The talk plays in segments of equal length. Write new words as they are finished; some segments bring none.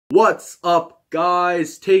What's up,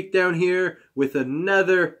 guys? Takedown here with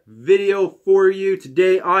another video for you.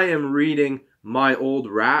 Today I am reading my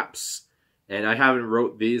old raps, and I haven't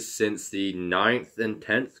wrote these since the 9th and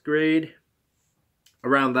 10th grade,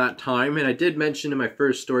 around that time. And I did mention in my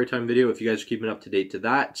first storytime video, if you guys are keeping up to date to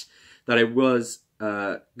that I was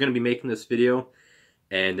going to be making this video,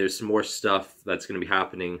 and there's some more stuff that's going to be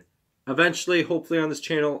happening eventually, hopefully on this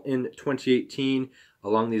channel in 2018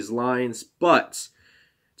 along these lines. But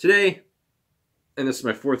today, and this is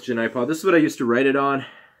my 4th gen iPod, this is what I used to write it on.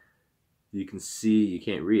 You can see, you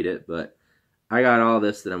can't read it, but I got all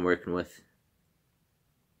this that I'm working with.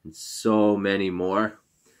 And so many more.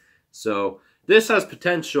 So this has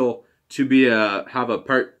potential to be have a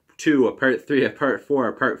part 2, a part 3, a part 4,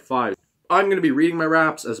 a part 5. I'm going to be reading my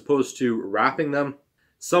raps as opposed to rapping them.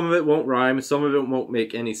 Some of it won't rhyme, some of it won't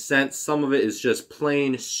make any sense, some of it is just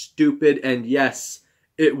plain stupid, and yes,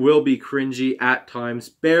 it will be cringy at times.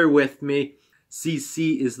 Bear with me.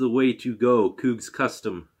 CC is the way to go. Cougs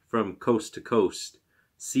Custom from coast to coast.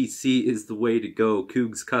 CC is the way to go.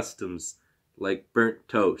 Cougs Customs like burnt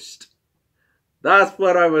toast. That's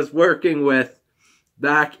what I was working with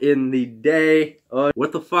back in the day.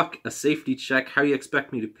 What the fuck? A safety check? How you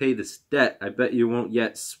expect me to pay this debt? I bet you won't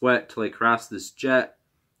yet sweat till I cross this jet.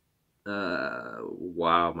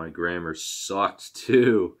 Wow, my grammar sucked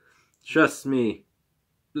too. Trust me.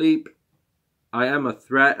 Bleep. I am a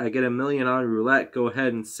threat. I get a million on roulette. Go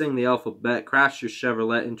ahead and sing the alphabet. Crash your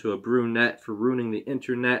Chevrolet into a brunette for ruining the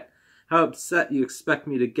internet. How upset you expect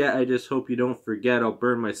me to get? I just hope you don't forget. I'll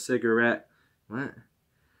burn my cigarette. What?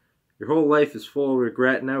 Your whole life is full of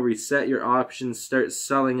regret. Now reset your options. Start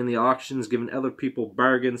selling in the auctions. Giving other people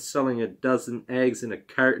bargains. Selling a dozen eggs in a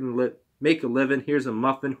carton. Make a living. Here's a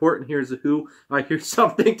muffin. Horton, here's a who. I hear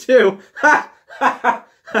something too. Ha! Ha!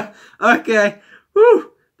 Ha! Okay. Woo!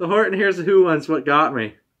 The Horton Here's a Who one's what got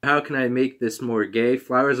me. How can I make this more gay?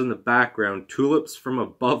 Flowers in the background, tulips from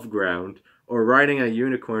above ground, or riding a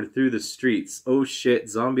unicorn through the streets. Oh shit,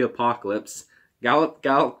 zombie apocalypse. Gallop,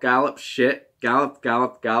 gallop, gallop, shit. Gallop,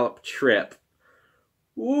 gallop, gallop, trip.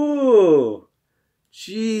 Ooh,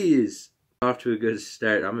 jeez. Off to a good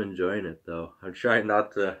start. I'm enjoying it though. I'm trying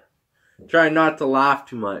not to laugh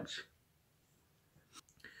too much.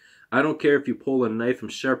 I don't care if you pull a knife, I'm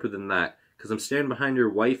sharper than that. Because I'm standing behind your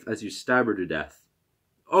wife as you stab her to death.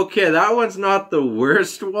 Okay, that one's not the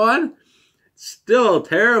worst one. Still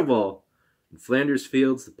terrible. In Flanders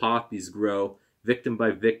fields, the poppies grow. Victim by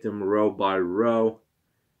victim, row by row.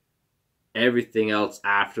 Everything else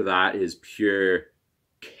after that is pure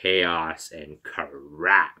chaos and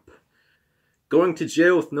crap. Going to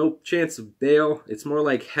jail with no chance of bail. It's more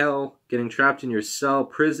like hell. Getting trapped in your cell.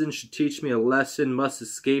 Prison should teach me a lesson. Must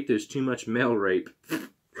escape. There's too much male rape.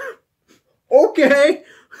 Okay.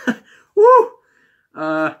 Woo.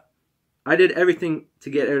 I did everything to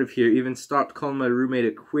get out of here. Even stopped calling my roommate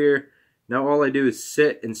a queer. Now all I do is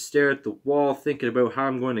sit and stare at the wall, thinking about how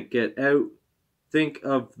I'm going to get out. Think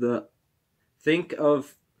of a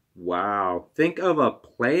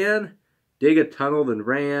plan. Dig a tunnel, then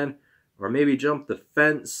ran. Or maybe jump the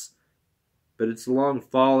fence. But it's a long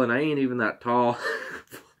fall and I ain't even that tall.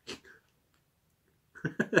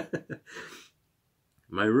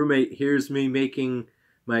 My roommate hears me making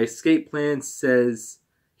my escape plan.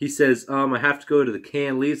 He says, I have to go to the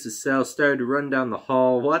can. Leaves the cell. Started to run down the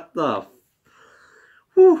hall. What the?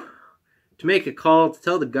 Whew. To make a call to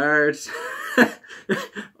tell the guards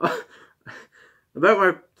about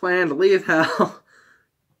my plan to leave hell.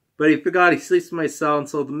 But he forgot he sleeps in my cell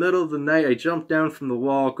until the middle of the night. I jump down from the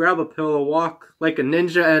wall, grab a pillow, walk like a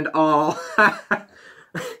ninja and all.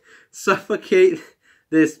 Suffocate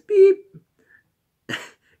this beep.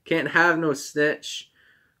 Can't have no snitch.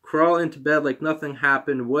 Crawl into bed like nothing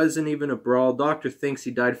happened. Wasn't even a brawl. Doctor thinks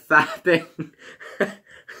he died fapping.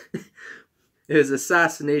 It was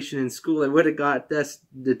assassination in school. I would have got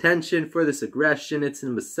detention for this aggression. It's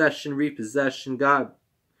an obsession, repossession.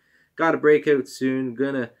 Gotta break out soon.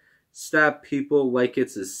 Gonna stab people like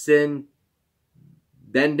it's a sin.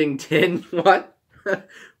 Bending tin. What?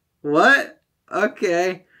 What?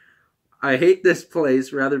 Okay. I hate this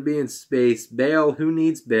place, rather be in space. Bail, who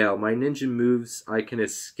needs bail? My ninja moves, I can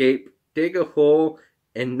escape. Dig a hole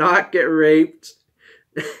and not get raped.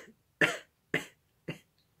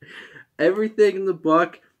 Everything in the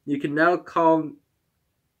book, you can now call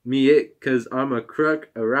me it, cause I'm a crook,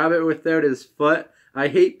 a rabbit without his foot. I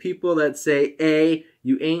hate people that say, hey,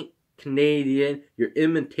 you ain't Canadian, you're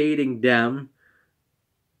imitating them.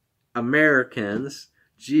 Americans.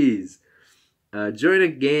 Jeez. Join a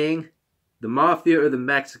gang. The Mafia or the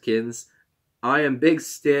Mexicans. I am Big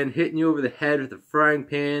Stan hitting you over the head with a frying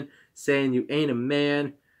pan, saying you ain't a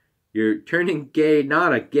man. You're turning gay,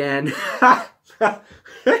 not again.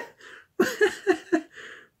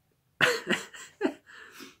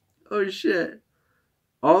 Oh shit.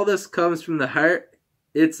 All this comes from the heart.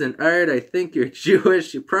 It's an art. I think you're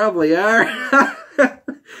Jewish. You probably are.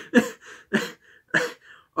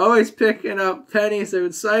 Always picking up pennies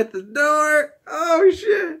outside the door. Oh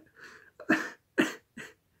shit.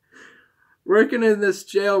 Working in this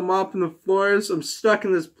jail, mopping the floors. I'm stuck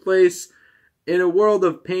in this place. In a world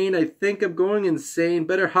of pain, I think I'm going insane.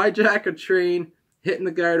 Better hijack a train. Hitting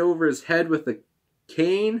the guard over his head with a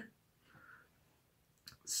cane.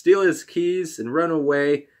 Steal his keys and run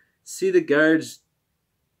away. See the guards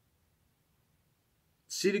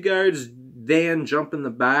Dan jump in the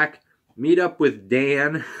back. Meet up with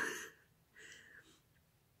Dan.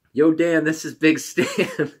 Yo, Dan, this is Big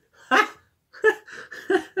Stan.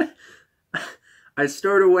 I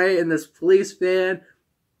stored away in this police van.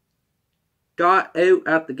 Got out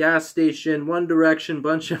at the gas station. One Direction,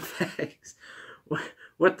 bunch of bags.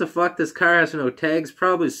 What the fuck? This car has no tags.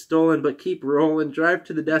 Probably stolen, but keep rolling. Drive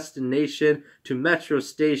to the destination, to metro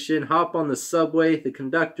station. Hop on the subway. The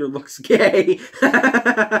conductor looks gay.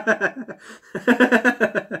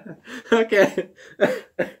 Okay.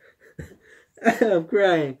 I'm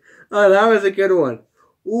crying. Oh, that was a good one.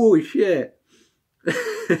 Ooh, shit.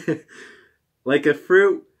 Like a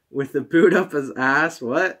fruit with the boot up his ass.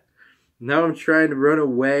 What? Now I'm trying to run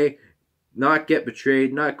away. Not get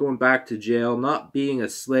betrayed, not going back to jail, not being a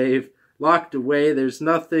slave, locked away. There's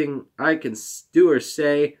nothing I can do or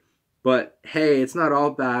say, but hey, it's not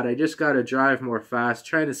all bad. I just gotta drive more fast,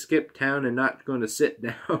 trying to skip town and not going to sit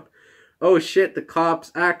down. Oh shit, the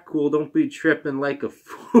cops, act cool, don't be tripping like a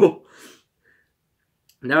fool.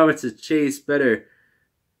 Now it's a chase, better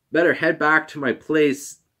head back to my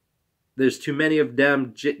place. There's too many of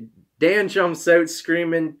them. Dan jumps out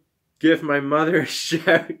screaming, give my mother a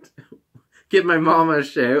shout. Give my mama a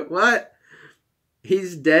shout. What?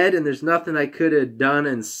 He's dead and there's nothing I could have done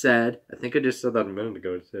and said. I think I just said that a minute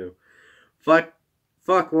ago too. Fuck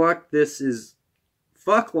luck, this is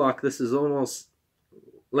almost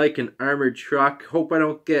like an armored truck. Hope I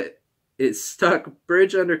don't get it stuck.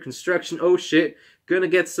 Bridge under construction. Oh shit. Gonna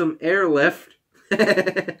get some airlift.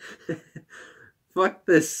 Fuck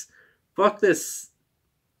this. Set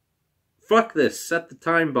the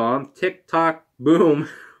time bomb. Tick tock. Boom.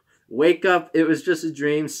 Wake up, it was just a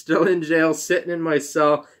dream, still in jail, sitting in my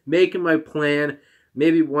cell, making my plan,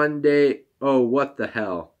 maybe one day, oh, what the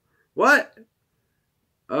hell? What?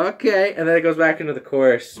 Okay, and then it goes back into the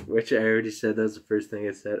chorus, which I already said, that was the first thing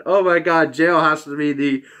I said. Oh my god, jail has to be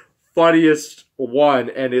the funniest one,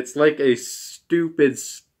 and it's like a stupid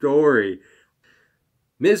story.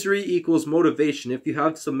 Misery equals motivation. If you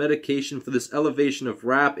have some medication for this elevation of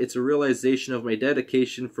rap, it's a realization of my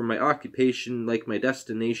dedication for my occupation, like my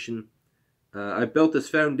destination. I built this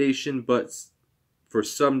foundation, but for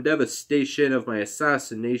some devastation of my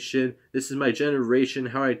assassination. This is my generation,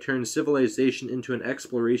 how I turn civilization into an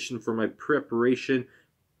exploration for my preparation,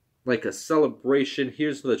 like a celebration.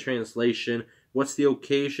 Here's the translation. What's the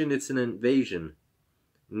occasion? It's an invasion.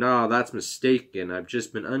 Nah, that's mistaken. I've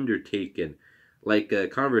just been undertaken. Like a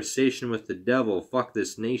conversation with the devil. Fuck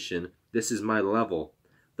this nation. This is my level.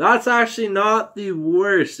 That's actually not the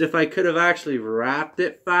worst. If I could have actually rapped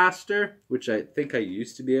it faster, which I think I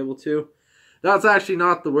used to be able to, that's actually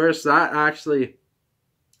not the worst. That actually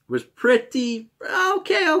was pretty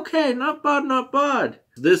okay. Not bad.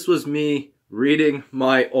 This was me reading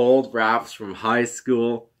my old raps from high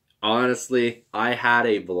school. Honestly, I had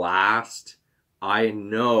a blast. I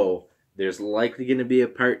know there's likely going to be a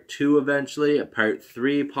part 2 eventually, a part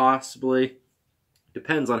 3 possibly.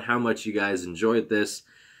 Depends on how much you guys enjoyed this,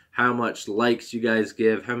 how much likes you guys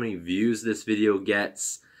give, how many views this video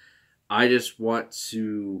gets. I just want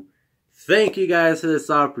to thank you guys for this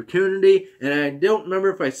opportunity. And I don't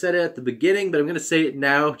remember if I said it at the beginning, but I'm going to say it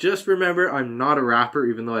now. Just remember, I'm not a rapper,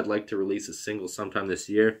 even though I'd like to release a single sometime this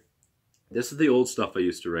year. This is the old stuff I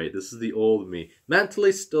used to write. This is the old me.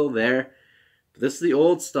 Mentally still there. This is the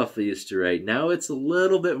old stuff I used to write. Now it's a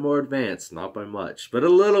little bit more advanced. Not by much, but a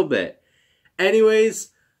little bit.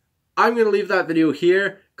 Anyways, I'm going to leave that video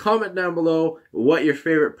here. Comment down below what your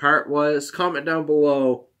favorite part was. Comment down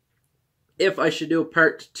below if I should do a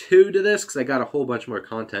part 2 to this, because I got a whole bunch more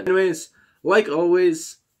content. Anyways, like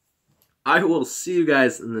always, I will see you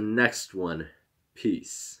guys in the next one.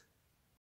 Peace.